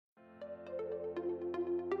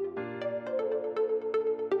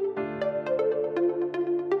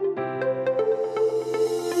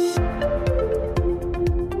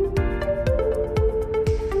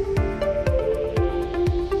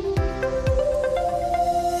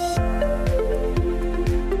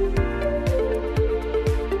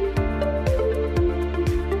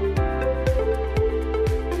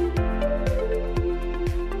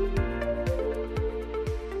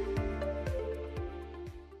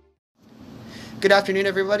Good afternoon,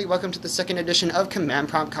 everybody. Welcome to the second edition of Command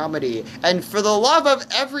Prompt Comedy. And for the love of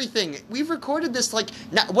everything, we've recorded this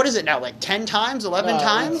what is it now, 10 times, 11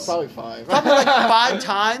 times? Probably 5. Probably 5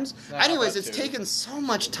 times. Nah, Anyways, it's taken so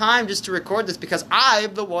much time just to record this because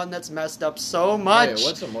I'm the one that's messed up so much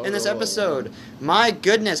in this episode. My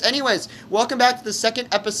goodness. Anyways, welcome back to the second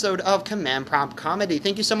episode of Command Prompt Comedy.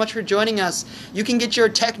 Thank you so much for joining us. You can get your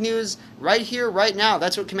tech news right here, right now.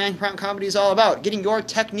 That's what Command Prompt Comedy is all about. Getting your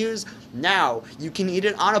tech news now. You can eat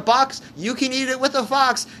it on a box. You can eat it with a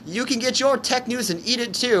fox. You can get your tech news and eat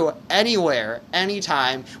it too anywhere,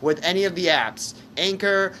 anytime with any of the apps.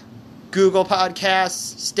 Anchor, Google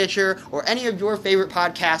Podcasts, Stitcher, or any of your favorite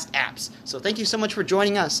podcast apps. So thank you so much for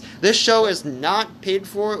joining us. This show is not paid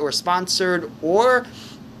for or sponsored or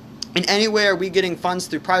in any way are we getting funds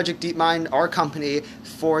through Project DeepMind, our company,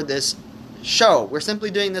 for this show. We're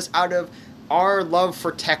simply doing this out of our love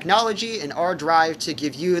for technology and our drive to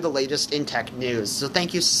give you the latest in tech news. So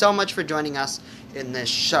thank you so much for joining us in this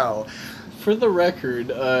show. For the record,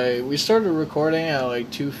 we started recording at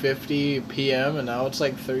 2:50 p.m. and now it's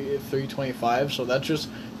 3:25. So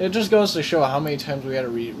it just goes to show how many times we had to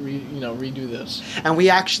redo this. And we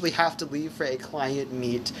actually have to leave for a client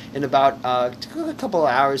meet in about a couple of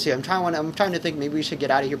hours here. I'm trying to think maybe we should get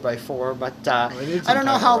out of here by 4, but I don't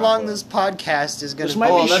know how long this podcast is going to be. This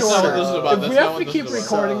might be shorter. If we have to keep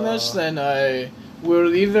recording this, then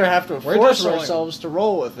we'll either have to force ourselves to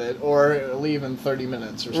roll with it or leave in 30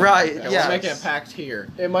 minutes or something. Right, yeah. yes. We'll make it packed here.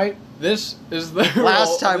 This is the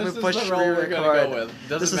last time we pushed re-record.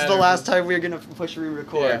 This is the last time we're going to push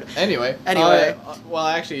re-record. Yeah. Anyway. Well,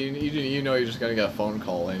 actually, you know you're just going to get a phone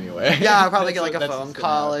call anyway. Yeah, I'll probably get a phone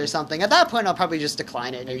call or something. At that point, I'll probably just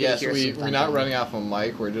decline it. And yes, we're not running off a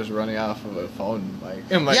mic. We're just running off of a phone mic.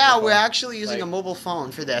 Yeah, we're actually using a mobile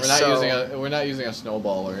phone for this. We're not using a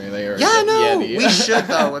snowball or anything. Or Yeti. We should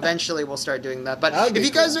though. Eventually, we'll start doing that. But if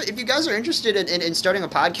you guys are interested in starting a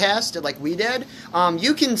podcast like we did,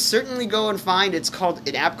 you can certainly go and find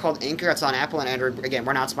an app called Anchor. It's on Apple and Android. Again,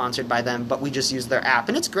 we're not sponsored by them, but we just use their app,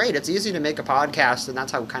 and it's great. It's easy to make a podcast, and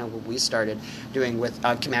that's how kind of what we started doing with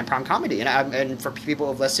Command Prompt Comedy. And for people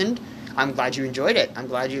who have listened, I'm glad you enjoyed it. I'm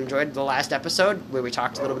glad you enjoyed the last episode where we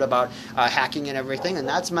talked a little bit about hacking and everything, and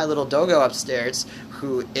that's my little doggo upstairs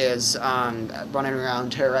who is running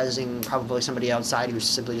around terrorizing probably somebody outside who's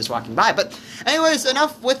simply just walking by. But anyways,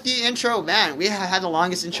 enough with the intro. Man, we had the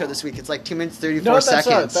longest intro this week. It's 2 minutes 34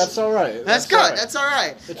 seconds. That's all right. That's good. Right. That's all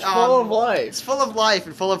right. It's full of life. It's full of life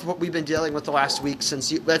and full of what we've been dealing with the last week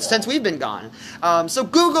since we've been gone. So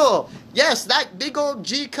Google, yes, that big old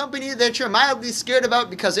G company that you're mildly scared about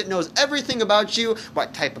because it knows everything about you,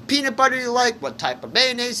 what type of peanut butter you like, what type of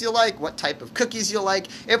mayonnaise you like, what type of cookies you like.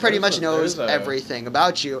 It pretty much knows everything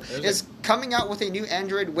about you. It's coming out with a new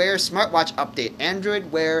Android Wear smartwatch update.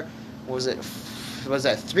 Android Wear, what was it? Was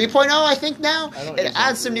that 3.0, I think now? It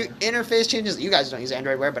adds some new interface changes. You guys don't use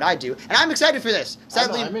Android Wear, but I do. And I'm excited for this.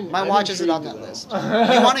 Sadly, my watch isn't on that list.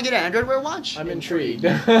 You want to get an Android Wear watch? I'm intrigued.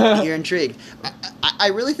 You're intrigued. I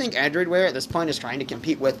really think Android Wear at this point is trying to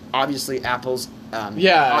compete with, obviously, Apple's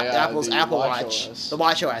Apple's Apple Watch, the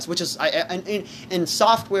Watch OS, which is in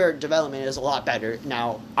software development is a lot better.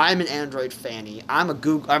 Now, I'm an Android fanny. I'm a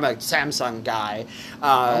Samsung guy.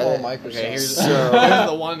 I'm all Microsoft. Okay, here's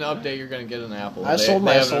the one update you're going to get in Apple. They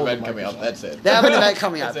have an event coming up. That's it. They have an event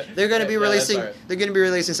coming up. They're going to be releasing. They're going to be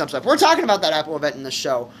releasing some stuff. We're talking about that Apple event in the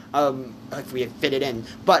show, if we fit it in.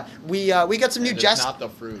 But we got some new It's not the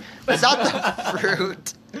fruit. It's not the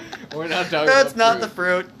fruit. We're not talking That's about not the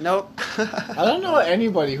fruit. Nope. I don't know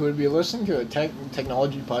anybody who would be listening to a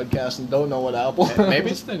technology podcast and don't know what Apple is.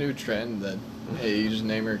 Maybe it's the new trend that you just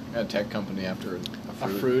name your tech company after a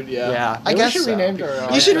fruit. Yeah. I guess we should rename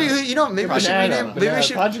our. You should. Maybe we should rename. Maybe we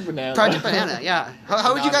should Project Banana. Project Banana. Yeah.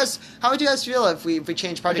 How would you guys feel if we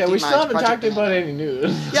changed Project? Okay, we still haven't talked about any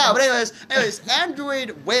news. Yeah, but anyways,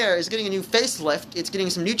 Android Wear is getting a new facelift. It's getting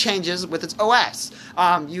some new changes with its OS.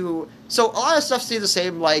 So a lot of stuff stays the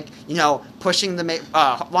same, pushing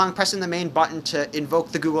long pressing the main button to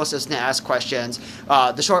invoke the Google Assistant to ask questions,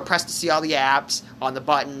 the short press to see all the apps on the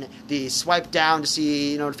button, the swipe down to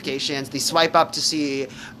see notifications, the swipe up to see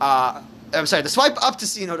the swipe up to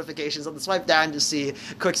see notifications, and the swipe down to see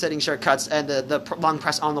quick setting shortcuts, and the long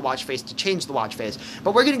press on the watch face to change the watch face.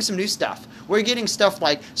 But we're getting some new stuff. We're getting stuff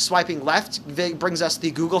like swiping left brings us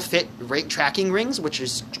the Google Fit rate tracking rings, which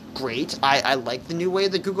is great. I like the new way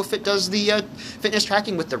that Google Fit does the fitness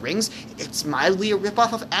tracking with the rings. It's mildly a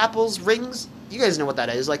ripoff of Apple's rings. You guys know what that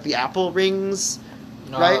is, like the Apple rings.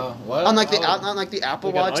 right? What? Unlike the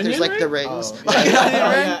Apple Watch, there's like the rings. Oh, Like yeah. an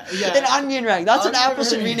onion ring. Yeah. An onion ring. That's what Onion Apple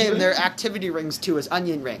should ring. rename their activity rings to, as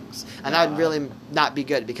onion rings. And that would really not be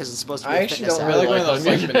good because it's supposed to be I a actually fitness don't app. Really really one of those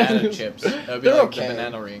like onion banana rings. chips. That would be They're like okay. the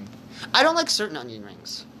banana ring. I don't like certain onion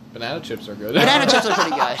rings. Banana chips are good. Banana chips are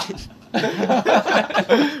pretty good.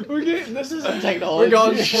 This isn't technology. We're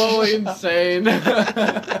going slowly insane.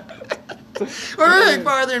 We're moving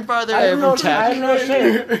farther and farther away from tech.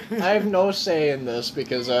 I have no say in this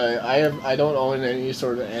because I don't own any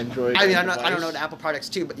sort of Android. I mean, device. I don't know Apple products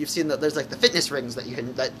too, but you've seen that there's like the fitness rings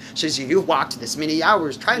that shows you walked this many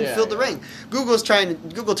hours trying to fill the ring. Google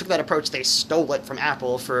took that approach. They stole it from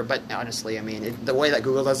Apple but honestly, I mean, the way that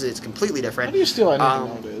Google does it, it's completely different. How do you steal anything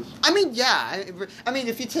nowadays? I mean, yeah. I mean,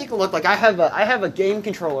 if you take a look, like I have a game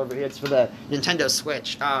controller over here. It's for the Nintendo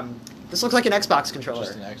Switch. This looks like an Xbox controller.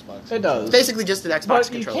 Just an Xbox. It does. It's basically just an Xbox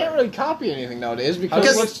But controller. you can't really copy anything nowadays because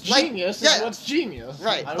Because, what's like, genius yeah. is what's genius.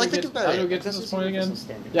 Right. How do Like we think get- about how it. do we get to This this is point again? universal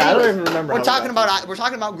standard. Yeah, I don't Anyways, even remember. We're how talking we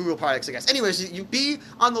got about Google products, I guess. Anyways, you be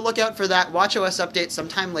on the lookout for that WatchOS update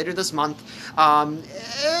sometime later this month.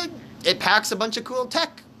 It packs a bunch of cool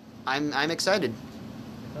tech. I'm excited.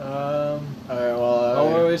 All right.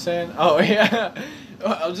 Well, What were we saying? Oh yeah,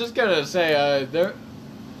 I was just gonna say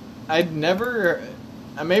I'd never.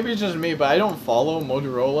 Maybe it's just me, but I don't follow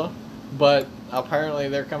Motorola. But apparently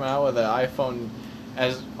they're coming out with an iPhone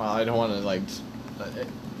as well. I don't want to like.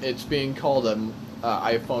 It's being called an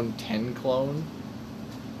iPhone 10 clone.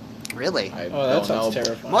 Really? I Oh, that don't sounds know.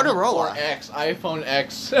 terrifying. Or Motorola. X, iPhone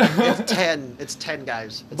X. It's 10. It's 10,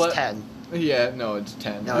 guys. It's But- 10. Yeah, no, it's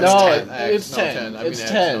 10. No, it's 10. It's no, 10. I mean It's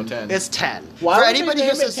X, 10. no 10. It's 10. Why For would anybody they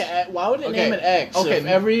who name says... why would they Okay. name it X? Okay. If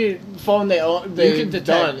every phone they've can detect-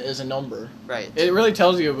 done is a number. Right. It really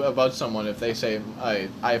tells you about someone if they say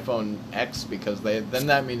iPhone X because then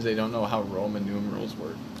that means they don't know how Roman numerals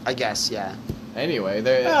work. I guess, yeah. Anyway,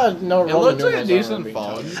 No, it Roman looks like a numerals decent aren't being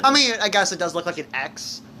phone. touched. I mean, I guess it does look like an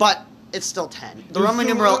X, but it's still 10. The It Roman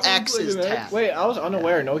still numeral looks X like is an 10. X. Wait, I was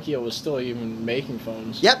unaware Nokia was still even making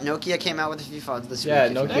phones. Yep, Nokia came out with a few phones this Yeah,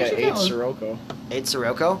 week. Nokia Actually, 8 that was- Sirocco. 8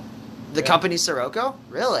 Sirocco? The Yeah. company Sirocco?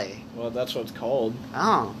 Really? Well, that's what it's called.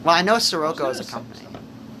 Oh. Well, I know Sirocco Was is a that company.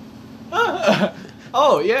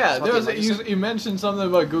 Oh yeah, That's there what was they said. you mentioned something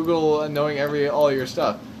about Google knowing all your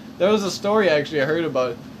stuff. There was a story actually I heard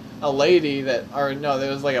about a lady there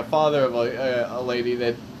was like a father of a lady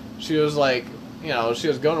that she was like, she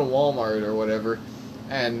was going to Walmart or whatever,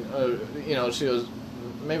 and she was,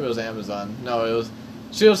 maybe it was Amazon. No, it was,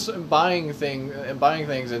 she was buying things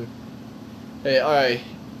and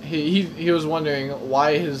he was wondering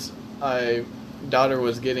why his daughter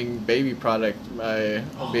was getting baby product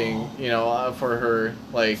being for her,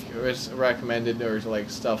 like it's recommended or like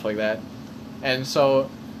stuff like that, and so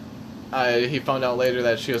he found out later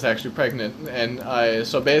that she was actually pregnant, and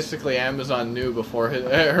so basically Amazon knew before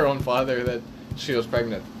her own father that she was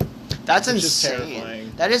pregnant. That's Which is insane.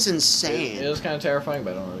 terrifying. That is insane. It was kind of terrifying,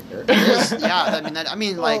 but I don't really care. It is, yeah, I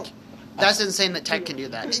mean, Well, like, that's insane that tech can do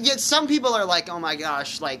that. Yet some people are like, oh my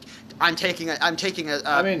gosh, like, I'm taking an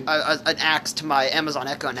axe to my Amazon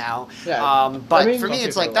Echo now. Yeah. But I mean, for me, some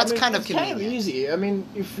it's like people- that's kind of it's kind of convenient. easy. I mean,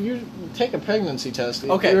 if you take a pregnancy test,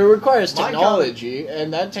 Okay. it requires My technology,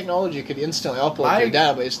 and that technology could instantly upload to a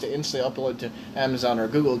database to instantly upload to Amazon or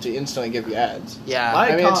Google to instantly give you ads. Yeah. My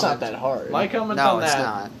I mean, it's comment- not that hard. My comment no, on it's that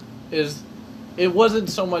not. is it wasn't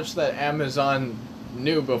so much that Amazon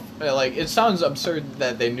knew before. Like, it sounds absurd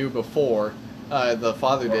that they knew before the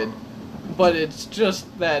father did, but it's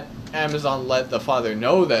just that Amazon let the father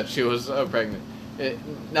know that she was pregnant.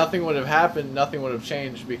 Nothing would have happened, nothing would have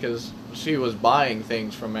changed because she was buying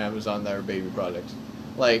things from Amazon that are baby products.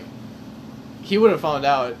 Like, he would have found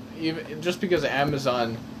out, even just because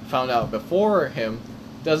Amazon found out before him,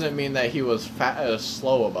 doesn't mean that he was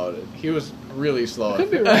slow about it. He was really slow. I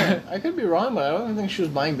could be wrong. I could be wrong, but I don't think she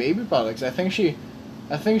was buying baby products. I think she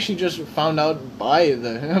just found out by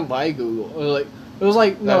Google. It was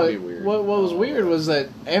like no. That'd be weird. What was weird was that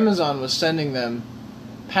Amazon was sending them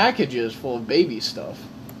packages full of baby stuff,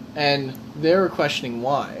 and they were questioning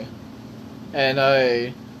why. And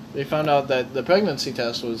they found out that the pregnancy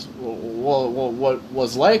test was what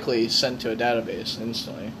was likely sent to a database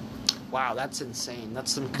instantly. Wow, that's insane.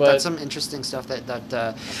 That's some But- interesting stuff and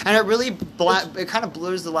it really it kind of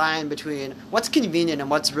blurs the line between what's convenient and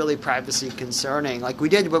what's really privacy concerning. Like we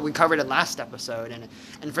did what we covered in last episode,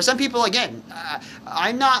 and for some people, again,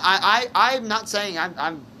 I'm not saying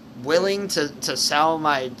I'm willing to sell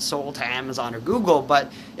my soul to Amazon or Google,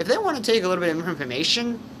 but if they want to take a little bit of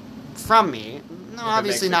information from me, No,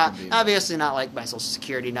 obviously not. Obviously not like my social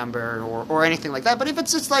security number or anything like that. But if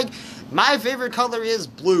it's just like my favorite color is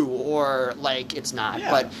blue, or like it's not,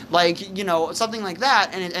 but like, you know, something like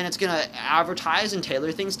that, and it's gonna advertise and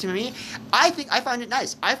tailor things to me. I find it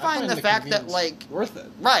nice. I find the fact that like worth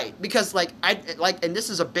it, right? Because like and this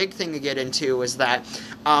is a big thing to get into, is that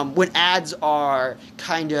when ads are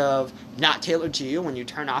kind of not tailored to you, when you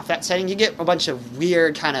turn off that setting, you get a bunch of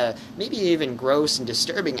weird, kind of maybe even gross and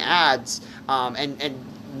disturbing ads. And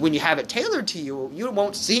when you have it tailored to you, you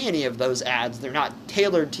won't see any of those ads. They're not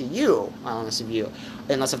tailored to you, unless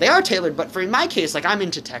if they are tailored. But in my case, like, I'm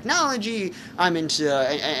into technology. I'm into,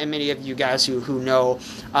 and many of you guys who know,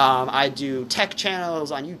 I do tech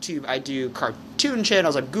channels on YouTube. I do cartoon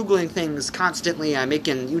channels. I'm Googling things constantly. I'm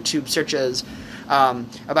making YouTube searches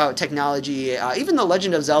about technology, even The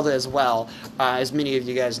Legend of Zelda as well, as many of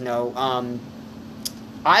you guys know.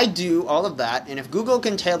 I do all of that, and if Google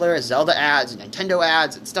can tailor Zelda ads and Nintendo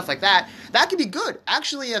ads and stuff like that, that could be good.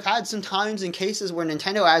 Actually, I've had some times and cases where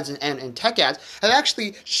Nintendo ads and tech ads have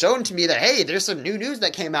actually shown to me that, hey, there's some new news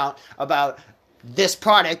that came out about this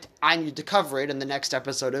product. I need to cover it in the next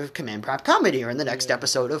episode of Command Prompt Comedy, or in the next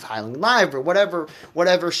episode of Highland Live, or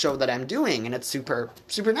whatever show that I'm doing, and it's super,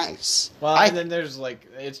 super nice. Well, and then there's, like,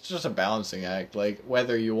 it's just a balancing act, like,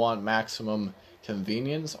 whether you want maximum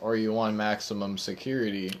convenience or you want maximum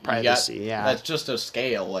security, privacy. That's just a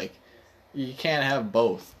scale. Like, you can't have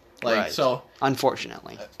both. Like, right. So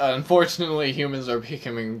unfortunately, humans are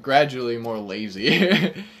becoming gradually more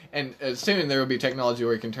lazy, and soon there will be technology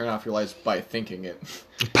where you can turn off your lights by thinking it.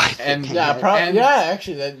 Actually,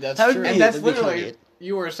 that's true. And that's literally,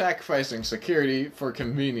 you are sacrificing security for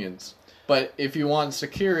convenience. But if you want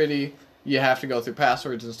security, you have to go through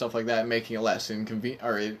passwords and stuff like that, making it less inconvenient,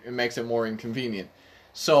 or it makes it more inconvenient.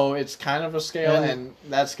 So it's kind of a scale, and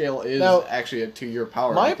that scale is actually to your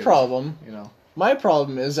power. My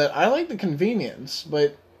problem is that I like the convenience,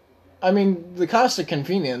 but I mean, the cost of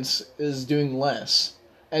convenience is doing less,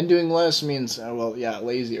 and doing less means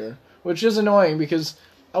lazier, which is annoying because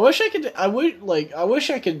I wish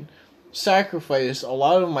I could sacrifice a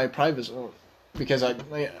lot of my privacy, because I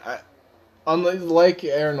unlike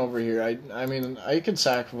Aaron over here, I mean, I could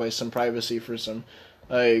sacrifice some privacy for some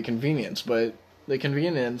convenience, but the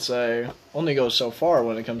convenience only goes so far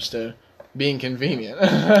when it comes to being convenient.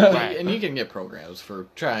 Right. And you can get programs for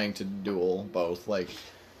trying to dual both. Like,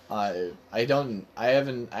 I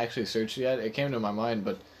haven't actually searched yet. It came to my mind,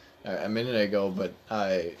 but a minute ago. But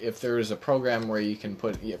if there is a program where you can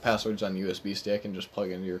put passwords on USB stick and just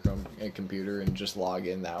plug into your Chrome computer and just log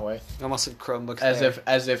in that way, almost like Chromebook,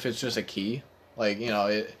 as if it's just a key, like, you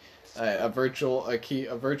know, a virtual key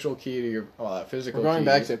to your physical. We're going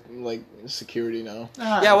back to like security now.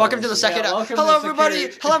 Welcome to the second. Hello, everybody.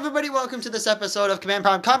 Hello, everybody. Welcome to this episode of Command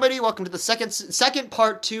Prompt Comedy. Welcome to the second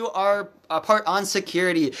part to our part on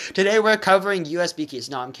security. Today we're covering USB keys.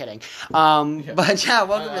 No, I'm kidding. But yeah,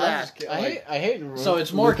 welcome to that. I hate. So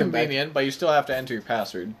it's more convenient, but you still have to enter your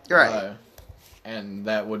password. Right. And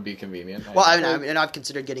that would be convenient. Well, I've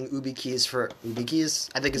considered getting Ubi keys for Ubi keys.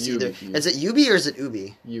 I think it's either keys. Is it Ubi or is it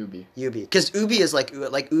Ubi? Ubi. Because Ubi is like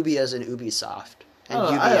Ubi as in Ubisoft. And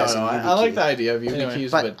Ubi as in Ubi I like the idea of Ubi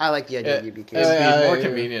keys, but I like the idea of Ubi keys. It'd be more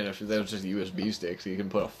convenient if there was just USB sticks you can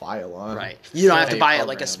put a file on. Right. You don't have to buy it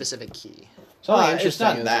like a specific key. So it's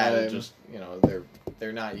not that. It's just, you know,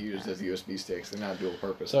 they're not used as USB sticks. They're not dual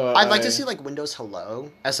purpose. So I'd like to see like Windows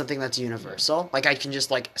Hello as something that's universal. Like, I can just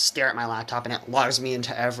like stare at my laptop and it logs me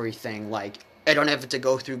into everything. Like, I don't have to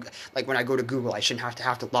go through, like, when I go to Google, I shouldn't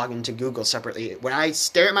have to log into Google separately. When I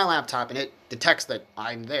stare at my laptop and it detects that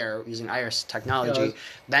I'm there using Iris technology,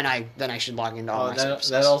 then I should log into all my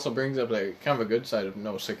services. That also brings up kind of a good side of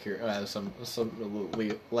no security, some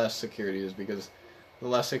less security, is because the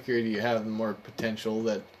less security you have, the more potential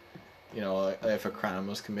that, you know, if a crime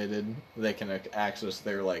was committed, they can access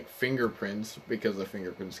their, like, fingerprints because of the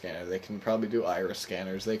fingerprint scanner. They can probably do iris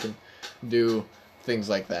scanners. They can do things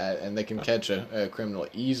like that, and they can catch a criminal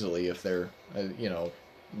easily if they're, you know,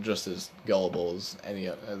 just as gullible as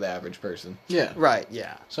the average person. Yeah. Right.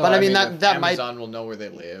 Yeah. So, but I mean that Amazon will know where they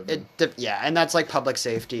live. And that's like public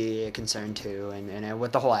safety concern too, and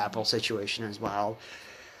with the whole Apple situation as well.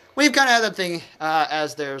 We've kind of had that thing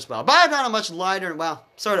as there as well. But on a much lighter,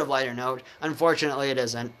 sort of lighter note. Unfortunately, it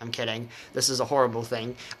isn't. I'm kidding. This is a horrible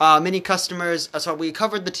thing. Many customers, so we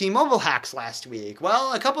covered the T-Mobile hacks last week.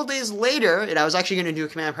 Well, a couple days later, and I was actually going to do a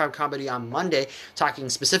Command Prompt Comedy on Monday, talking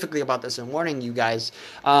specifically about this and warning you guys.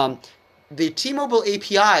 The T-Mobile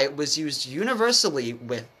API was used universally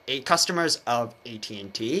with 8 customers of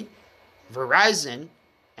AT&T, Verizon,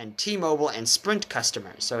 and T-Mobile and Sprint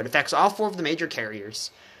customers. So it affects all 4 of the major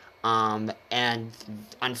carriers. And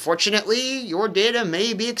unfortunately, your data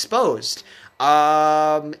may be exposed.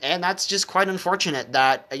 And that's just quite unfortunate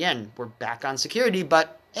that, again, we're back on security,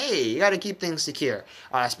 but hey, you got to keep things secure,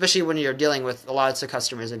 especially when you're dealing with lots of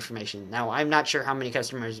customers' information. Now, I'm not sure how many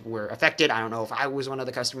customers were affected. I don't know if I was one of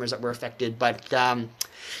the customers that were affected, but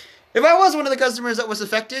if I was one of the customers that was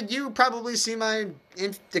affected, you probably see my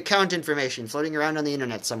account information floating around on the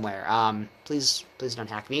internet somewhere. Please don't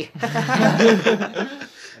hack me.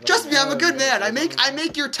 Trust me, I'm a good man. I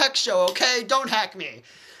make your tech show, okay? Don't hack me.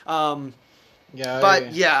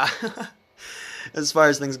 Yeah. As far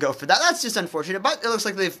as things go for that, that's just unfortunate. But it looks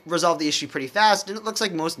like they've resolved the issue pretty fast, and it looks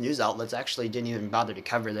like most news outlets actually didn't even bother to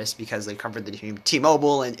cover this because they covered the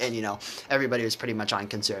T-Mobile, and you know, everybody was pretty much on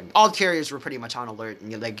concern. All carriers were pretty much on alert,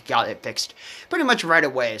 and they got it fixed pretty much right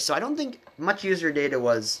away. So I don't think much user data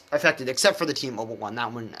was affected, except for the T-Mobile one.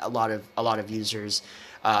 That one, a lot of users,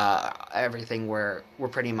 everything were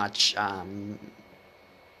pretty much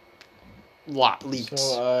leaked.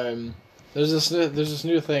 So there's this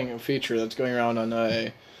new feature that's going around on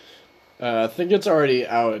I think it's already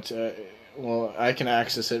out. Well, I can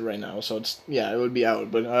access it right now, so it would be out.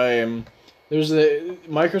 But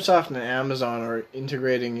Microsoft and Amazon are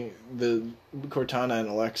integrating the Cortana and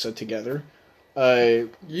Alexa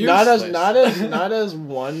not as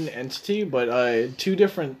one entity, but two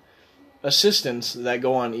different assistants that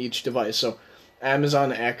go on each device. So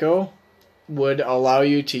Amazon Echo would allow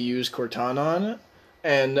you to use Cortana on it.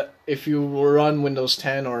 And if you run Windows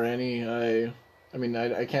 10 or any, I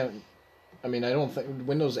don't think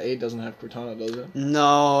Windows 8 doesn't have Cortana, does it?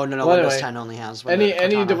 No. Well, Windows 10 only has Cortana.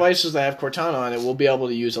 Any devices that have Cortana on it will be able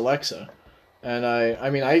to use Alexa. And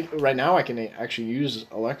right now I can actually use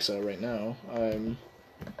Alexa right now.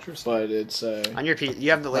 But it's on your PC. You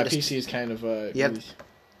have the latest. My PC is kind of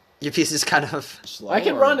your PC is kind of slow. I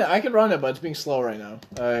can run it, but it's being slow right now.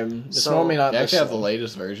 It's normally not. You actually have the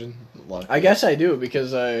latest version. I guess I do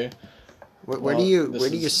because Where do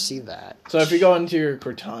you see that? So if you go into your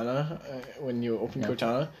Cortana, when you open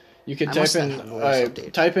Cortana, you can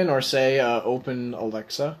type in or say open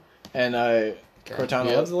Alexa, and Cortana. Do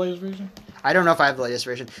you have the latest version? I don't know if I have the latest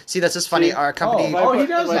version. See, that's just funny. Our company. He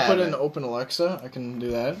does. If I put in open Alexa, I can do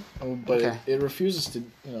that, but it refuses to.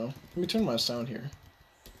 Let me turn my sound here.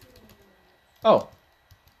 Oh.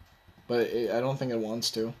 But I don't think it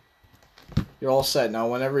wants to. You're all set. Now,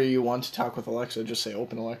 whenever you want to talk with Alexa, just say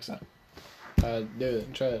open Alexa. Do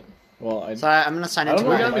it. Try it. Well, I'm going to sign into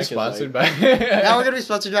We're going to be sponsored by... Now we're going to be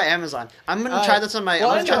sponsored by Amazon. I'm going to try this on my...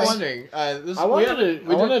 Well, I'm wondering. I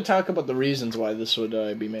wanted to talk about the reasons why this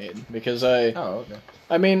would be made. Because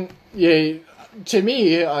I mean, to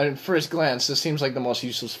me, on first glance, this seems like the most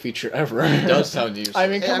useless feature ever. It does sound useless. I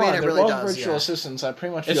mean, come on, they're really both virtual assistants. I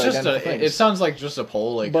pretty much do identical things. It sounds like just a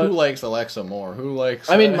poll. Like, who likes Alexa more? Who likes...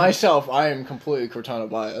 I mean, myself, I am completely Cortana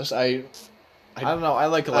biased. I don't know. I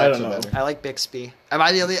like Alexa better. I like Bixby. Am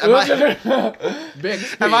I the only?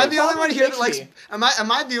 Bixby. Am I the only one here that likes? Am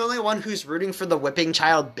I the only one who's rooting for the whipping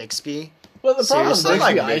child Bixby? Well, the problem with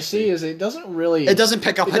Bixby I see is it doesn't really... It doesn't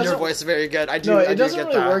pick up on your voice very good. It doesn't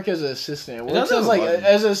really work as an assistant. It works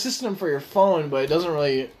as an assistant for your phone, but it doesn't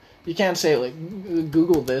really... You can't say, like,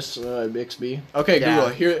 Google this, Bixby. Okay,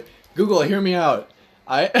 yeah. Google, hear me out.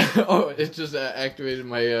 It just activated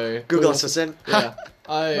my... Google Assistant? Yeah.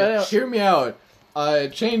 Hear me out.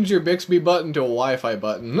 Change your Bixby button to a Wi-Fi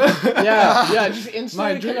button. yeah, just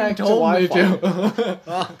instantly connect to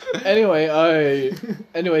Wi-Fi.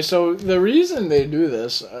 Anyway, so the reason they do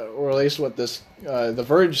this, or at least what this The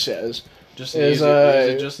Verge says, is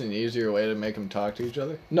it just an easier way to make them talk to each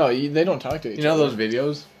other? No, they don't talk to each other. You know those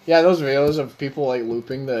videos? Yeah, those videos of people like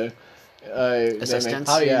looping the assistants.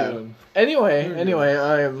 How you doing? Anyway,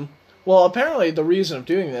 well, apparently the reason of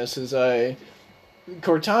doing this is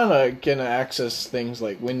Cortana can access things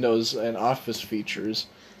like Windows and Office features,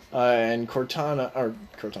 and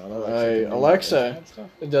Alexa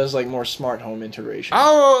does like more smart home integration.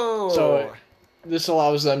 Oh, so this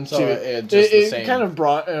allows them to. It kind of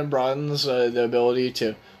broadens the ability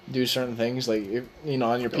to do certain things. Like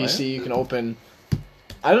on your PC, you can open.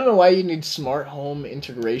 I don't know why you need smart home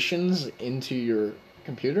integrations into your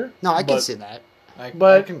computer. No, I can see that. I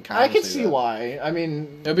can see why. I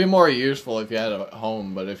mean, it'd be more useful if you had a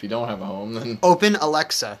home, but if you don't have a home, then open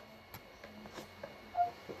Alexa.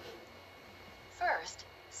 First,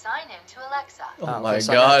 sign in to Alexa. Oh my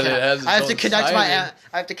god! It has. I have to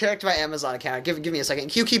connect my Amazon account. Give me a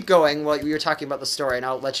second. You keep going while you're talking about the story, and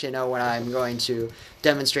I'll let you know when I'm going to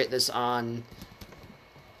demonstrate this on.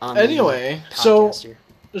 Anyway, so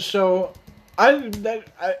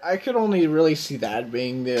I could only really see that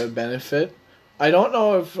being the benefit. I don't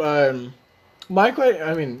know if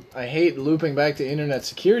I mean, I hate looping back to internet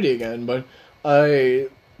security again, but does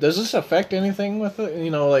this affect anything with it?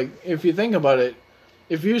 You know, like, if you think about it,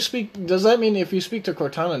 does that mean if you speak to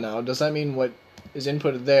Cortana now, does that mean what is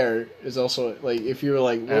inputted there is also, like, if you were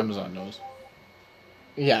like... Amazon knows.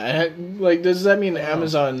 Yeah, like, does that mean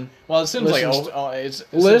Amazon... Well, it seems listens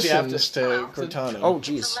to Cortana. Oh,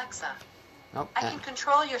 jeez. Alexa, Oh, I can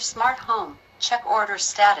control your smart home, check order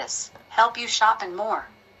status, help you shop, and more.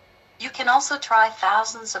 You can also try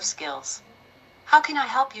thousands of skills. How can I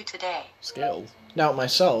help you today? Skills. Now,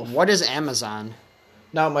 myself... What is Amazon?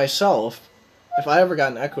 Now, myself, if I ever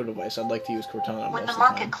got an Echo device, I'd like to use Cortana When most the of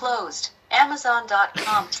market time. closed,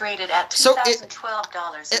 Amazon.com traded at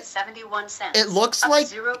 $2,012.71. It looks up like...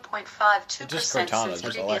 0.52% Just Cortana, since just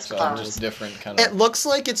previous Alexa, close. just different kind of... It looks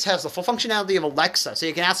like it has the full functionality of Alexa, so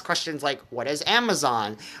you can ask questions like, what is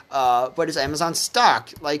Amazon? What is Amazon stock?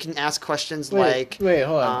 Like, you can ask questions Wait,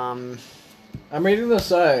 hold on. I'm reading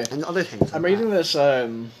this, and other things. I'm reading this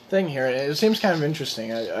thing here, and it seems kind of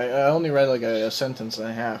interesting. I only read like a sentence and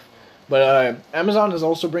a half. But Amazon is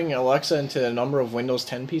also bringing Alexa into a number of Windows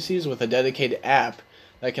 10 PCs with a dedicated app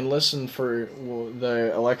that can listen for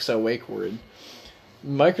the Alexa wake word.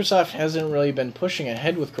 Microsoft hasn't really been pushing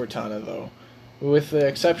ahead with Cortana, though. With the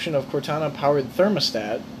exception of Cortana-powered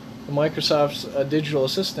thermostat, Microsoft's digital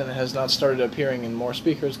assistant has not started appearing in more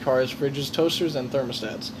speakers, cars, fridges, toasters, and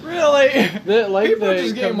thermostats. Really? People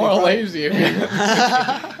just get more lazy. Toasters!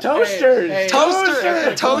 Hey,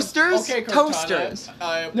 Toasters! Okay, Cortana, Toasters!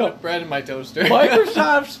 I put bread in my toaster.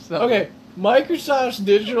 Microsoft's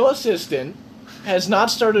digital assistant has not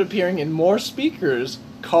started appearing in more speakers,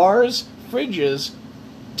 cars, fridges,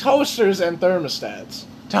 toasters, and thermostats.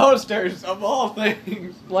 Toasters, of all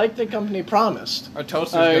things. Like the company promised. Our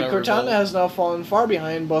toasters gonna Cortana revolt. has now fallen far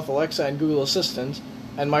behind both Alexa and Google Assistant,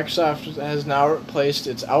 and Microsoft has now placed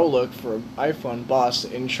its Outlook for iPhone boss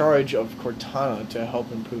in charge of Cortana to help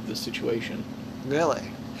improve the situation. Really?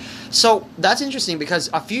 So that's interesting because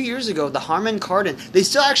a few years ago, the Harman Kardon, they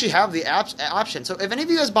still actually have the option. So if any of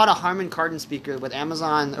you guys bought a Harman Kardon speaker with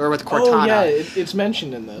Amazon or with Cortana... Oh, yeah, it's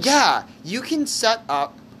mentioned in this. Yeah, you can set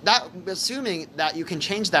up that, assuming that you can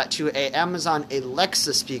change that to a Amazon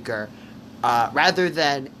Alexa speaker rather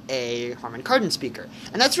than a Harman Kardon speaker.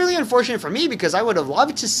 And that's really unfortunate for me because I would have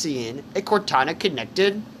loved to seen a Cortana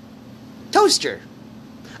connected toaster.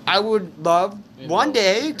 I would love one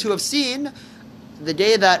day to have seen the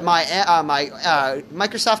day that my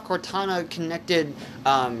Microsoft Cortana connected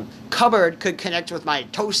cupboard could connect with my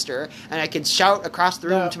toaster, and I could shout across the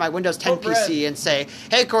room to my Windows 10 PC and say,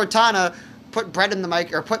 "Hey Cortana, put bread in the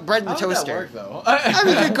toaster." How would that work, though? I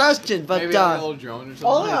mean, good question, but maybe a little drone or something.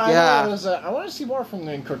 All Yeah. I want to see more from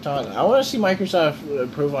Cortana. I want to see Microsoft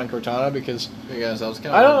improve on Cortana because I guess I was kind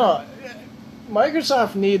of... I don't know.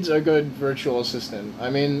 Microsoft needs a good virtual assistant. I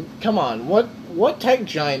mean, come on. What tech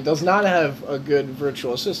giant does not have a good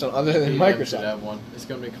virtual assistant other than Microsoft should Microsoft? have one. It's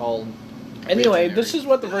going to be called... Anyway, Visionary. this is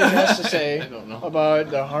what the Verge has to say I don't know.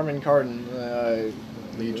 about the Harman Kardon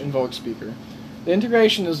Invoke speaker. The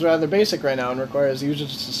integration is rather basic right now and requires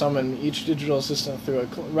users to summon each digital assistant through a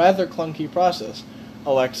rather clunky process.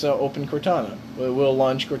 Alexa, open Cortana. We'll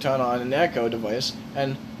launch Cortana on an Echo device,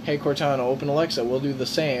 and hey Cortana, open Alexa. We'll do the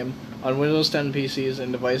same on Windows 10 PCs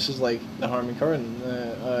and devices like the Harman Kardon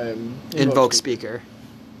Invoke speaker.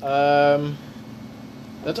 I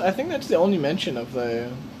think that's the only mention of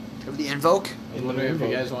the Of the Invoke? I wonder if you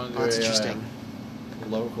guys want to do That's interesting.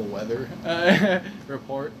 local weather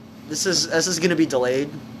report. This is going to be delayed.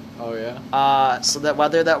 Oh, yeah? So that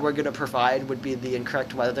weather that we're going to provide would be the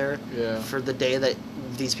incorrect weather Yeah. for the day that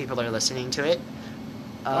these people are listening to it.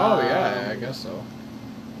 Oh, yeah, I guess so.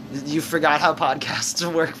 You forgot how podcasts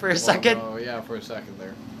work for a second? Oh, yeah, for a second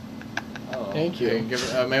there. Oh, Thank you.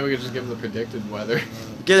 Okay, maybe we could just give them the predicted weather.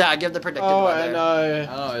 Give the predicted weather. And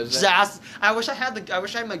Oh, is Just that... ask, I wish I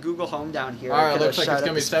had my Google Home down here. Alright, Could looks like have it's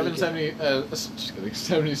going to be shouted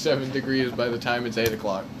 77 degrees by the time it's 8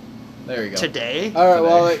 o'clock. There you go. today. all right,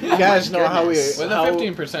 well, Today. you guys know how we goodness. With a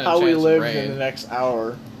 15% how we chance of live rain. in the next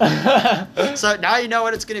hour. So now you know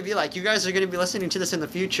what it's going to be like. You guys are going to be listening to this in the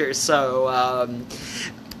future. So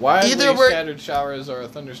Widely either we're- scattered showers or a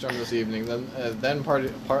thunderstorm this evening, then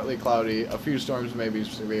partly cloudy. A few storms may be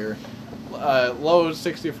severe. Low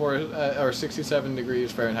 64 or 67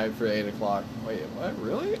 degrees Fahrenheit for 8 o'clock. Wait, what?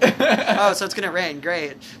 Really? oh, so it's going to rain.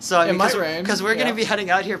 Great. So It might rain, because we're going yeah. to be heading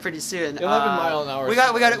out here pretty soon. 11 mile an hour. We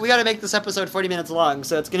got to make this episode 40 minutes long.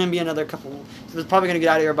 So it's going to be another couple. So it's probably going to get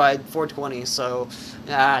out of here by 4:20. So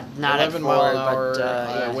not 11 at 4, mile an hour but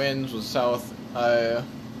yeah. winds with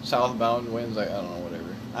southbound winds. I don't know, whatever.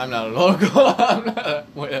 I'm not a local. I'm not a,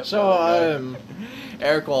 whatever. So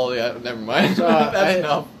Air quality, never mind. That's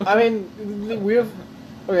enough. I mean, we have...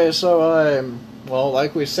 Okay, so, well,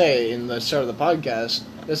 like we say in the start of the podcast,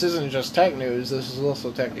 this isn't just tech news, this is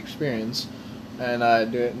also tech experience. And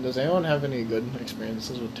does anyone have any good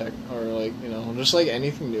experiences with tech? Or, like, you know, just, like,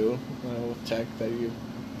 anything new with tech that you...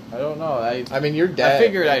 I don't know. I mean, your dad... I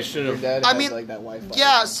figured I should have... I mean, like, that Wi-Fi.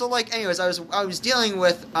 Yeah, so, like, anyways, I was dealing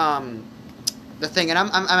with, the thing, and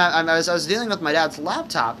I was dealing with my dad's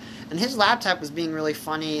laptop, and his laptop was being really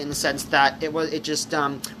funny in the sense that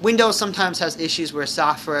Windows sometimes has issues where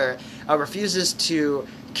software refuses to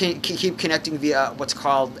keep connecting via what's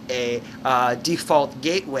called a default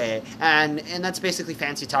gateway, and that's basically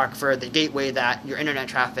fancy talk for the gateway that your internet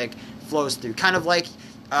traffic flows through. Kind of like,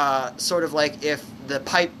 sort of like if the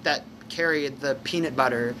pipe that carried the peanut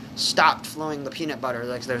butter stopped flowing the peanut butter,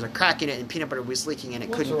 like there's a crack in it and peanut butter was leaking and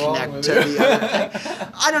it couldn't connect to the other thing.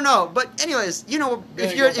 I don't know, but anyways, you know,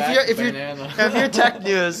 if you're tech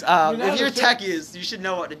news, if you're techies, you should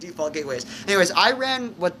know what the default gateway is. Anyways, I ran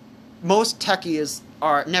what most techies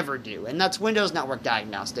never do, and that's Windows Network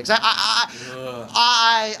Diagnostics. I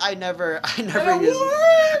never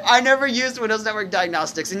used Windows Network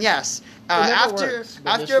Diagnostics, and yes, after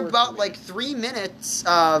about like 3 minutes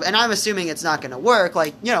and I'm assuming it's not going to work,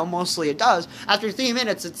 like, you know, mostly it does. After 3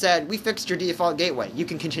 minutes, it said, "We fixed your default gateway. You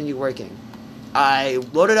can continue working." I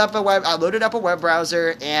loaded up a web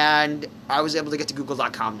browser, and I was able to get to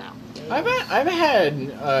Google.com now. I've had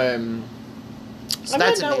So I've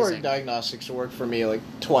that's had network amazing. diagnostics work for me like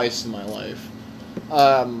twice in my life.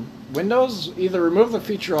 Windows either remove the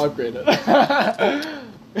feature or upgrade it.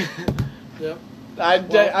 Yep.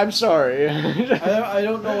 I'm sorry. I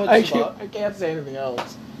don't know what it's about. I can't say anything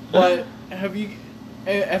else. But have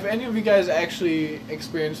any of you guys actually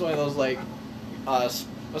experienced one of those like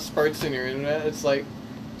spurts in your internet? It's like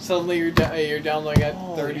suddenly you're downloading at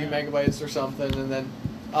 30 megabytes or something, and then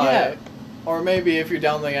or maybe if you're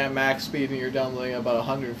downloading at max speed and you're downloading at about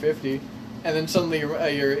 150, and then suddenly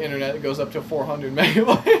your internet goes up to 400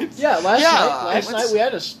 megabytes. Yeah, last night we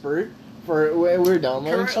had a spurt for we were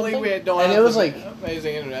downloading Currently, something, we don't and have it was like like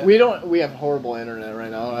amazing internet. We have horrible internet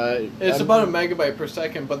right now. It's about a megabyte per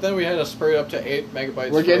second, but then we had a spurt up to 8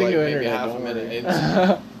 megabytes. We're getting for like you maybe internet. half Don't a minute.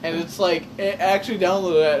 worry. And it's like it actually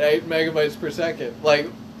downloaded at 8 megabytes per second. Like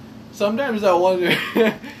sometimes I wonder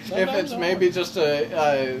if it's maybe just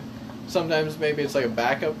sometimes maybe it's like a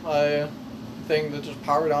backup thing that just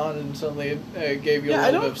powered on and suddenly it gave you a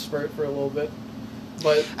little bit of spurt for a little bit.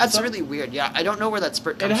 But that's really weird. Yeah, I don't know where that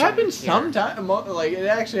spurt comes from. It happens sometimes. Like it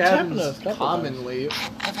actually happens commonly.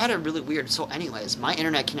 I've had it really weird. So, anyways, my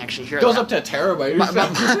internet connection here goes up to a terabyte.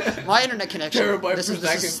 My internet connection. Terabyte per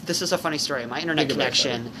second. This is a funny story. My internet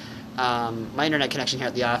connection. My internet connection here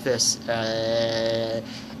at the office. I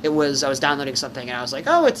was downloading something and I was like,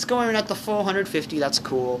 oh, it's going at the full 150. That's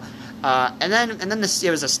cool. And then it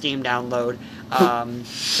was a Steam download.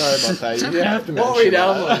 Sorry about that. You didn't have to mention what were you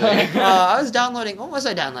downloading? I was downloading. What was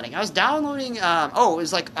I downloading? I was downloading. It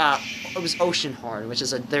was Oceanhorn, which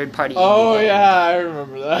is a third-party. Oh yeah, I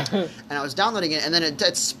remember that. And I was downloading it, and then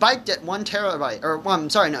it spiked at 1 terabyte, or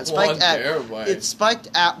it spiked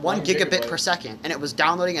at 1 gigabit per second, and it was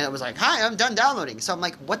downloading, and it was like, "Hi, I'm done downloading." So I'm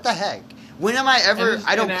like, "What the heck? When am I ever?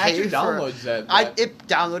 I don't pay for." It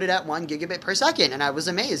downloaded at 1 gigabit per second, and I was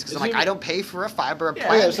amazed because I'm like, I don't pay for a fiber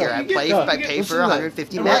plan here. I pay for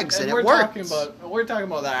 150 megs, and it works. We're talking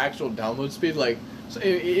about the actual download speed. Like,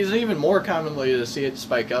 it's even more commonly to see it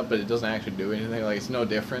spike up, but it doesn't actually do anything. Like, it's no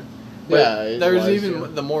different. But there's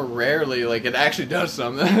even the more rarely, like, it actually does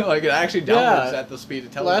something. Like, it actually downloads at the speed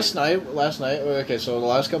it tells you. Last night. Okay, so the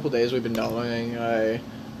last couple of days we've been downloading a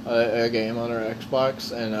game on our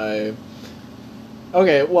Xbox, and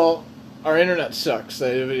okay, well, our internet sucks.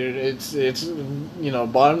 It's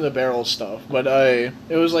bottom of the barrel stuff. But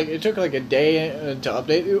it was like it took like a day to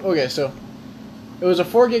update. Okay, so it was a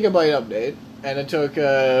 4 gigabyte update, and it took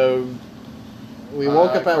we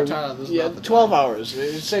woke up at 12 hours.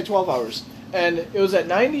 Say 12 hours, and it was at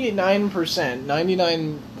 99%,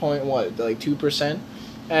 2%,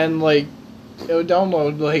 and like it would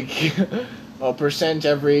download like. A percent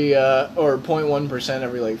every, or 0.1%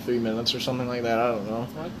 every like 3 minutes or something like that. I don't know,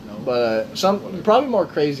 but probably more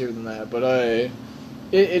crazier than that. But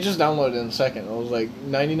it just downloaded in a second. It was like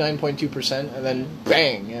 99.2%, and then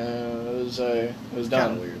bang, it was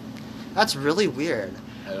done. Weird. That's really weird.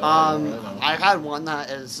 I've had one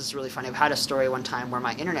that is just really funny. I've had a story one time where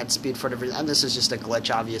my internet speed for whatever, and this is just a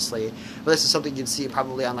glitch, obviously, but this is something you'd see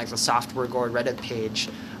probably on like the Software Gourd Reddit page.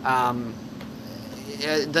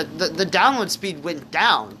 The download speed went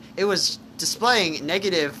down. It was displaying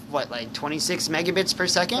negative 26 megabits per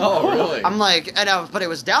second. Oh, really? I'm like, but it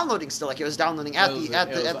was downloading still. Like it was downloading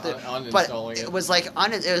but it was like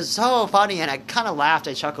it was so funny, and I kind of laughed.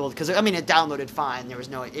 I chuckled because it downloaded fine. There was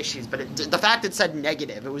no issues, but the fact it said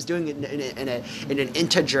negative, it was doing it in an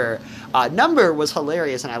integer number was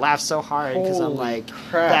hilarious, and I laughed so hard because I'm like,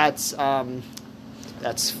 crap.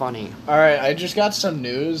 That's funny. All right, I just got some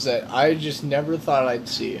news that I just never thought I'd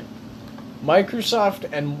see. Microsoft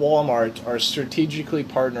and Walmart are strategically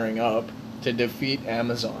partnering up to defeat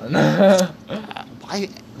Amazon. Why?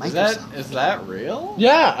 Microsoft? Is that real?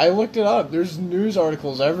 Yeah, I looked it up. There's news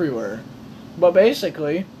articles everywhere. But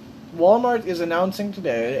basically, Walmart is announcing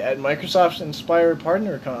today at Microsoft's Inspire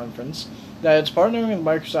Partner Conference that it's partnering with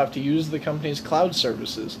Microsoft to use the company's cloud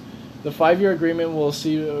services. The 5-year agreement will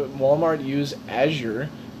see Walmart use Azure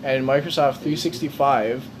and Microsoft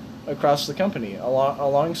 365 across the company,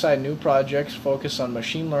 alongside new projects focused on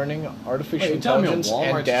machine learning, artificial intelligence,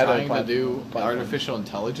 and data trying to do artificial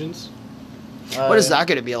intelligence. What is that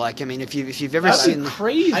going to be like? I mean, if you've ever seen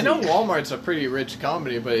crazy, I know Walmart's a pretty rich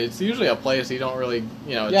company, but it's usually a place you don't really,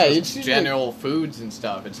 it's just general foods and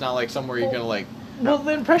stuff. It's not like somewhere you're gonna Well,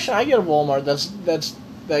 the impression I get of Walmart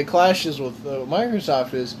that clashes with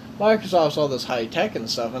Microsoft is Microsoft's all this high tech and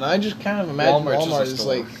stuff, and I just kind of imagine Walmart is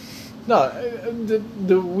like. No,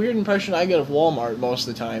 the weird impression I get of Walmart most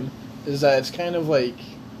of the time is that it's kind of like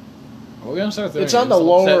we're gonna start. It's on the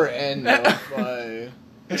lower end of.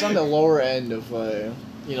 It's on the lower end of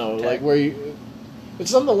like where you.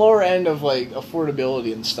 It's on the lower end of like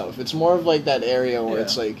affordability and stuff. It's more of like that area where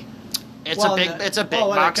it's like. It's a big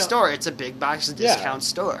box store. It's a big box discount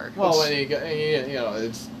store. Well, when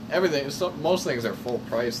it's everything. Most things are full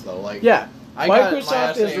price though. Like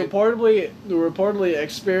Microsoft is reportedly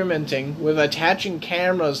experimenting with attaching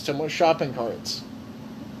cameras to shopping carts.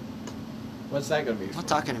 What's that going to be?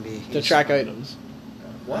 What's that going to be? To track items.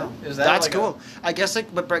 What is that? That's cool. I guess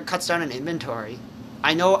but it cuts down on inventory.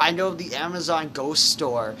 I know the Amazon Ghost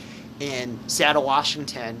store in Seattle,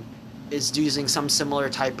 Washington, is using some similar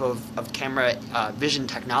type of camera vision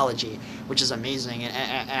technology, which is amazing,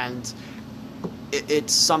 and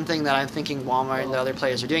it's something that I'm thinking Walmart and the other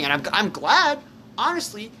players are doing, and I'm glad,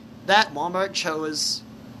 honestly, that Walmart chose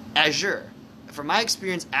Azure. From my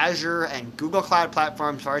experience, Azure and Google Cloud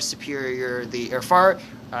Platform far exceed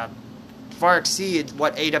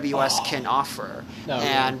what AWS can offer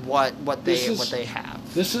and what they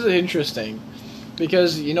have. This is interesting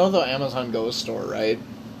because the Amazon Go store, right?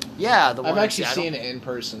 Yeah, the one I've actually seen it in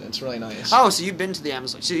person. It's really nice. Oh, so you've been to the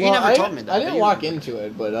Amazon? So you never told me that. I didn't walk into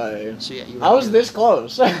it, but I was this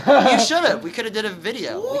close. You should have. We could have did a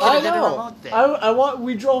video. We could have did a remote thing.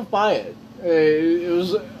 We drove by it. It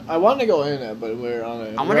was. I wanted to go in it, but we're on a.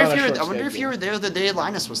 I wonder if you were there the day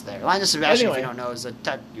Linus was there. Linus Sebastian, if you don't know, is a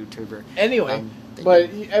tech YouTuber. Anyway,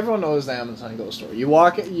 but everyone knows the Amazon Go store. You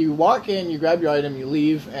walk in, you grab your item, you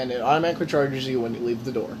leave, and it automatically charges you when you leave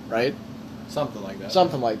the door, right? Something like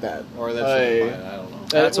that. Or that's I don't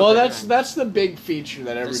know. That's the big feature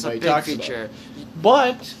that everybody talks about.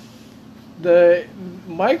 But the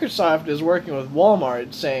Microsoft is working with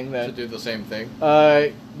Walmart, saying that to do the same thing.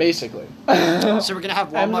 Basically. So we're gonna have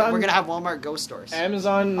Walmart. We're gonna have Walmart Go stores.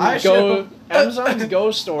 Amazon's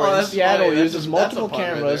Go store in Seattle uses multiple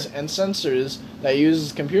cameras and sensors that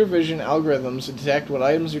uses computer vision algorithms to detect what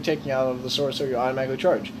items you're taking out of the store, so you automatically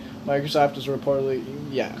charge. Microsoft is reportedly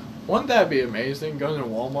Wouldn't that be amazing? Going to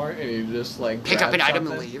Walmart and you just pick up an item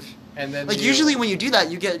and leave. And then usually when you do that,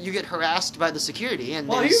 you get harassed by the security and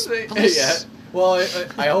police. Well,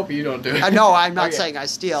 I hope you don't do it. No, I'm not saying I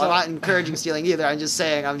steal. I'm not encouraging stealing either. I'm just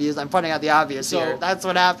saying I'm pointing out the obvious here. That's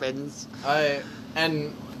what happens.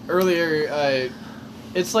 And earlier,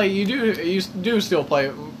 it's like you do still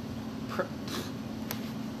pay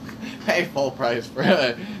full price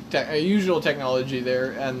for usual technology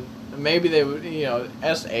there, and maybe they would,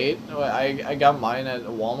 S8. I got mine at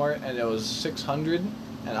Walmart and it was $600,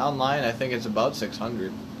 and online I think it's about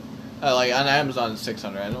 $600. Like on Amazon it's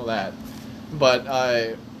 $600. I know that.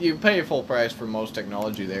 But you pay full price for most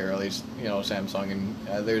technology there, at least Samsung, and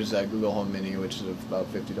there's Google Home Mini, which is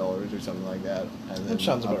about $50 or something like that, and then that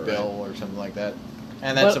sounds about bill or something like that,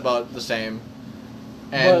 and that's about the same.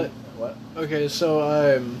 And what? Okay, so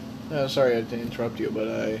sorry to interrupt you,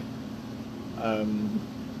 but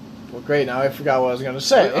well, great. Now I forgot what I was going to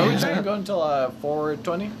say. Are we trying to go until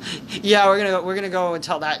 4:20? Yeah, we're gonna go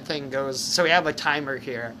until that thing goes. So we have a timer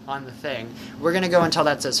here on the thing. We're gonna go until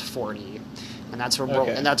that says 40, and that's where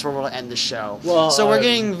we'll end the show. Well, so we're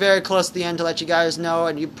getting very close to the end to let you guys know,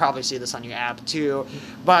 and you probably see this on your app too.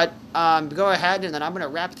 But go ahead, and then I'm gonna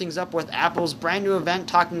wrap things up with Apple's brand new event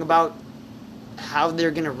talking about how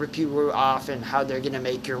they're going to rip you off and how they're going to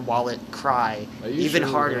make your wallet cry even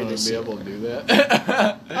harder this year. Are you sure we're going to be able to do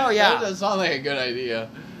that? Oh, yeah. That sounds like a good idea.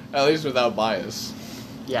 At least without bias.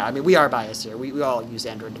 Yeah, I mean, we are biased here. We all use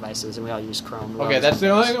Android devices and we all use Chrome. Okay, that's the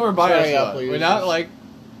only thing we're biased about.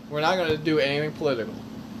 We're not going to do anything political.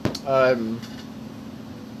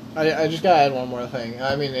 I just gotta add one more thing.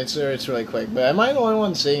 I mean, it's really quick, but am I the only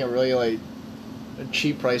one seeing a really, like,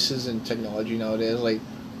 cheap prices in technology nowadays? Like,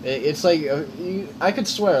 it's like, I could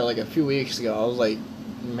swear, like, a few weeks ago, I was like,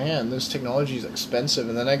 man, this technology is expensive.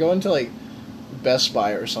 And then I go into, like, Best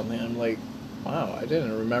Buy or something, and I'm like, wow, I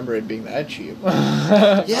didn't remember it being that cheap.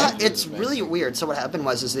 Yeah, it's really weird. So what happened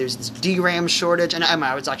was there's this DRAM shortage, and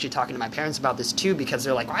I was actually talking to my parents about this too, because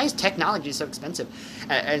they're like, why is technology so expensive?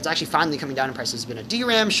 And it's actually finally coming down in price. There's been a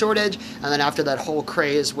DRAM shortage, and then after that whole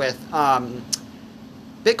craze with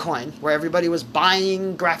Bitcoin, where everybody was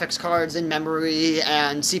buying graphics cards and memory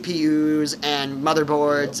and CPUs and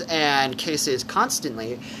motherboards and cases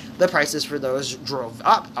constantly, the prices for those drove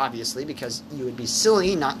up, obviously, because you would be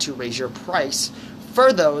silly not to raise your price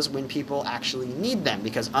for those when people actually need them,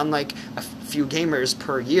 because unlike a few gamers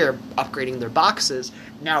per year upgrading their boxes,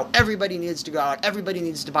 now everybody needs to go out, everybody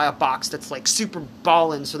needs to buy a box that's like super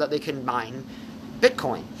ballin' so that they can mine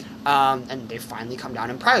Bitcoin. And they finally come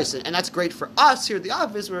down in price, and that's great for us here at the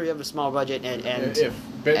office where we have a small budget. And if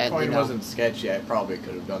Bitcoin wasn't sketchy, I probably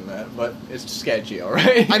could have done that, but it's sketchy, all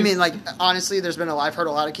right. I mean, like, honestly, I've heard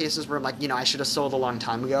a lot of cases where I'm like, I should have sold a long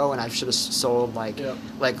time ago, and I should have sold Litecoin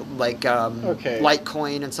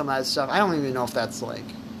and some of that stuff. I don't even know if that's like.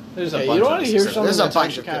 There's a bunch. You want to hear something that's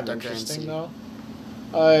actually kind of interesting, though?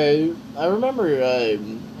 I remember a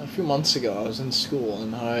few months ago I was in school,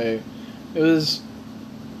 and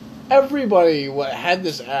everybody had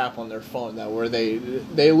this app on their phone where they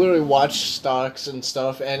literally watch stocks and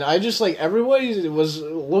stuff, and I just everybody was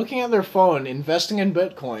looking at their phone, investing in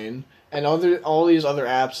Bitcoin and all these other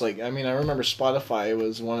apps. Like, I mean, I remember Spotify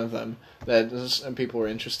was one of them that people were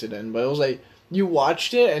interested in, but it was like you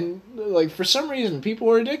watched it, and like for some reason people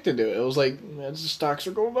were addicted to it. It was like, the stocks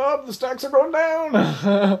are going up, the stocks are going down.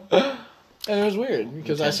 And it was weird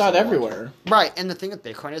because I saw it everywhere. Right, and the thing with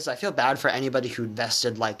Bitcoin is I feel bad for anybody who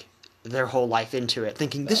invested their whole life into it,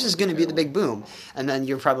 thinking this is going to be the big boom, and then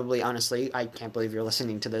you're probably, honestly, I can't believe you're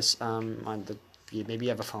listening to this maybe you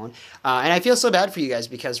have a phone, and I feel so bad for you guys,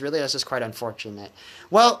 because really that's just quite unfortunate.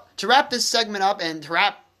 Well, to wrap this segment up and to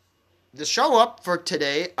wrap the show up for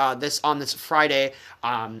today, on this Friday,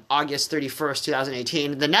 August 31st,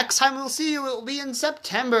 2018. The next time we'll see you, it will be in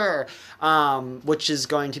September, which is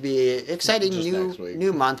going to be exciting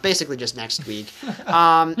new month, basically just next week,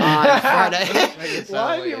 on Friday.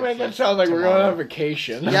 Why do you make it sound like we're going on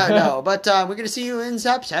vacation? Yeah, no, but we're going to see you in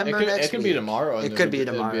September next week. It could be tomorrow. It could be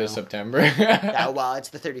tomorrow. It'd be September. Yeah, well, it's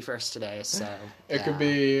the 31st today, so. It could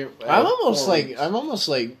be. I'm almost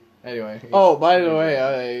like. Anyway. Oh, by the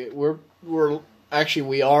way,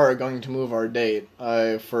 we are going to move our date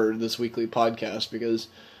for this weekly podcast because,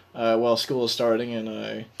 school is starting, and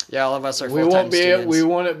all of us are full-time students. We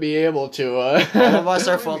won't be able to. All of us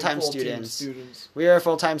are full-time students. We are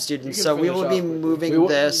full-time students, so we will be moving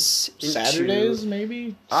this into Saturdays,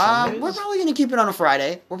 maybe. We're probably going to keep it on a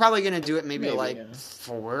Friday. We're probably going to do it maybe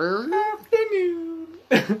 4 afternoon.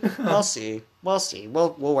 We'll see.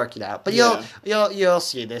 We'll work it out. But you'll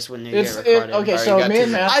see this when you get recorded. Okay, so me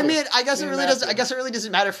and Matthew. I mean, I guess it really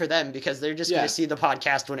doesn't matter for them because they're just going to see the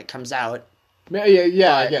podcast when it comes out.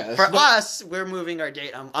 Yeah, I guess. For us, we're moving our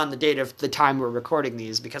date on the date of the time we're recording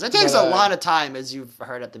these because it takes a lot of time, as you've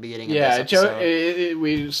heard at the beginning of this episode.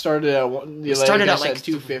 We started at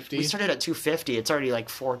 2:50. We started at 2:50. It's already like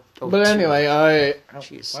 4:02. But anyway, why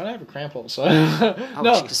do I have a cramp also?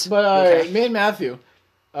 Me and Matthew,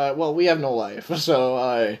 we have no life,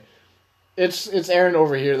 so it's Aaron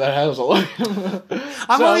over here that has a life.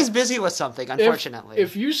 I'm always busy with something, unfortunately.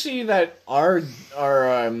 If you see that our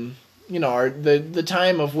the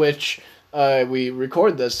time of which we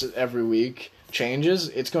record this every week changes,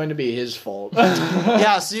 it's going to be his fault.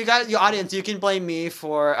 Yeah, so you got your audience. You can blame me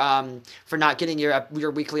for not getting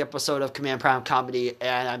your weekly episode of Command Prompt Comedy,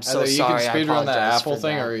 and I'm so sorry. You can speedrun that Apple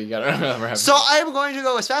thing, or you gotta. So I'm going to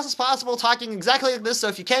go as fast as possible, talking exactly like this. So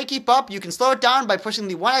if you can't keep up, you can slow it down by pushing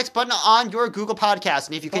the 1x button on your Google Podcast.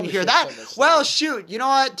 And if you can hear that, well, shoot, you know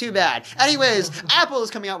what? Too bad. Anyways, Apple is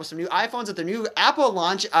coming out with some new iPhones at their new Apple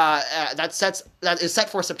launch. That is set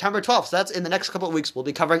for September 12th. So that's in the next couple of weeks. We'll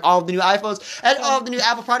be covering all of the new iPhones and all of the new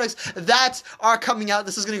Apple products that are coming out.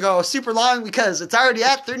 This is going to go super long because it's already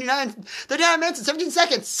at 39 minutes and 17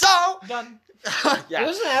 seconds. So, done. Yeah. It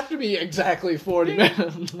doesn't have to be exactly 40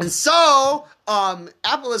 minutes. And so,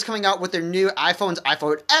 Apple is coming out with their new iPhones,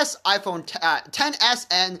 iPhone S, iPhone XS,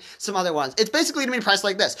 and some other ones. It's basically going to be priced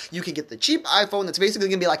like this. You can get the cheap iPhone that's basically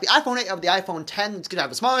going to be like the iPhone 8 of the iPhone 10. It's going to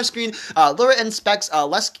have a smaller screen, lower end specs,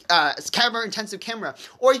 less camera-intensive camera.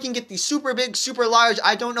 Or you can get the super big, super large.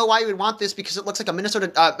 I don't know why you would want this because it looks like a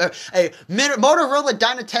Motorola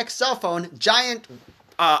Dynatec cell phone, giant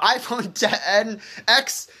iPhone 10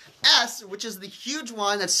 XS, which is the huge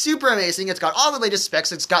one that's super amazing. It's got all the latest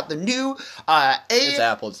specs. It's got the new It's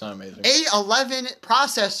Apple. It's not amazing. A11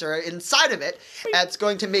 processor inside of it. That's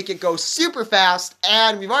going to make it go super fast.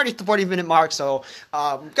 And we've already hit the 40-minute mark, so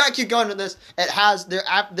we've got to keep going with this. It has their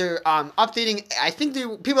app. They're updating. I think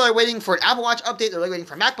people are waiting for an Apple Watch update. They're waiting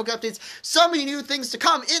for MacBook updates. So many new things to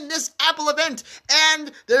come in this Apple event,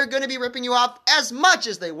 and they're going to be ripping you off as much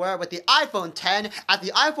as they were with the iPhone 10 at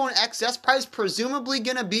the iPhone XS price, presumably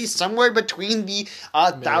going to be somewhere between the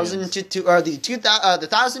 $1,000 to the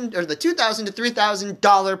 $2,000 or the $2,000 to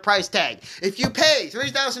 $3,000 price tag. If you pay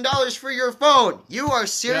 $3,000 for your phone, you are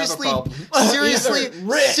seriously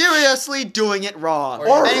doing it wrong.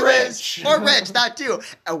 Or rich. Or rich, that too.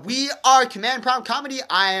 We are Command Prompt Comedy.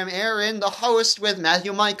 I am Aaron, the host, with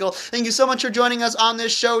Matthew Michael. Thank you so much for joining us on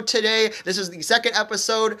this show today. This is the second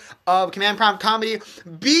episode of Command Prompt Comedy.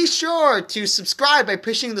 Be sure to subscribe by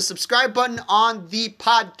pushing the subscribe button on the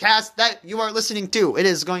podcast that you are listening to. It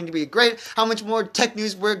is going to be great how much more tech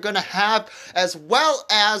news we're going to have, as well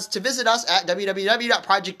as to visit us at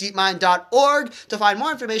www.projectdeepmind.org to find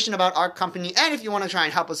more information about our company, and if you want to try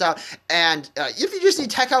and help us out, and if you just need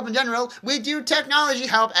tech help in general, we do technology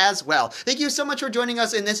help as well. Thank you so much for joining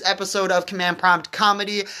us in this episode of Command Prompt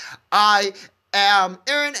Comedy. I am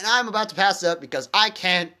Aaron, and I'm about to pass up because I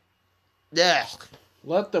can't.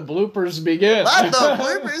 Let the bloopers begin. Let the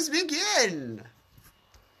bloopers begin.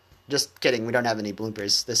 Just kidding. We don't have any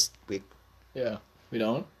bloopers this week. Yeah, we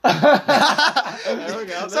don't. There we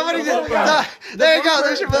go. Somebody did. There you go.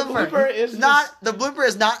 There's your blooper. The blooper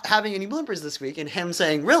is not having any bloopers this week, and him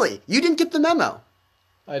saying, "Really, you didn't get the memo."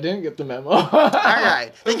 I didn't get the memo. All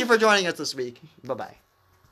right. Thank you for joining us this week. Bye bye.